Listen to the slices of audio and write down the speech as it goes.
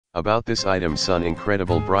About this item: sun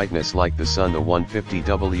incredible brightness like the sun. The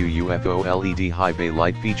 150W UFO LED high bay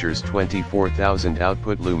light features 24,000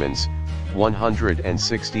 output lumens,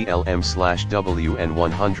 160 lm/W and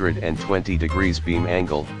 120 degrees beam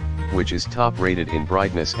angle, which is top rated in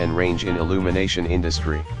brightness and range in illumination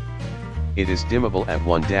industry. It is dimmable at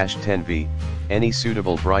 1-10V, any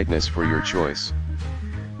suitable brightness for your choice.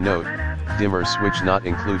 Note: dimmer switch not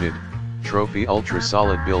included. Trophy ultra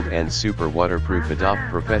solid build and super waterproof.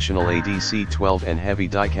 Adopt professional ADC 12 and heavy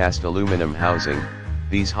die-cast aluminum housing.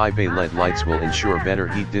 These high bay LED lights will ensure better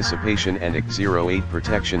heat dissipation and IC08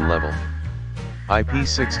 protection level.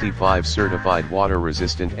 IP65 certified, water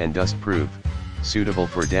resistant and dust proof, suitable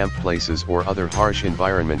for damp places or other harsh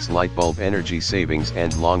environments. Light bulb energy savings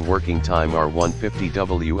and long working time. Our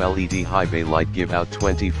 150W LED high bay light give out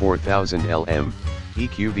 24,000 lm.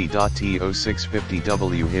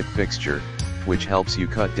 EQV.TO650W HIP fixture, which helps you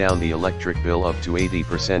cut down the electric bill up to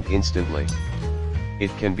 80% instantly. It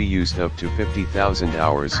can be used up to 50,000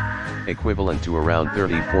 hours, equivalent to around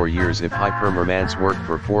 34 years if high performance work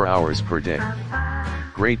for 4 hours per day.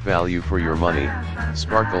 Great value for your money,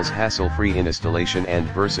 sparkles, hassle-free installation and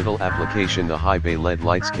versatile application. The high bay LED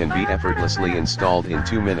lights can be effortlessly installed in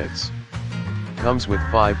 2 minutes. Comes with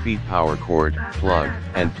 5 feet power cord, plug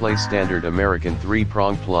and play, standard American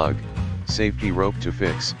 3-prong plug, safety rope to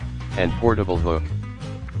fix, and portable hook.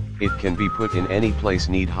 It can be put in any place.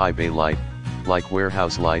 Need high bay light, like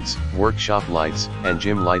warehouse lights, workshop lights, and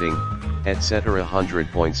gym lighting, etc.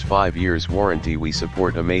 100 points, 5 years warranty. We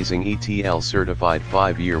support amazing ETL certified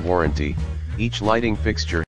 5-year warranty. Each lighting fixture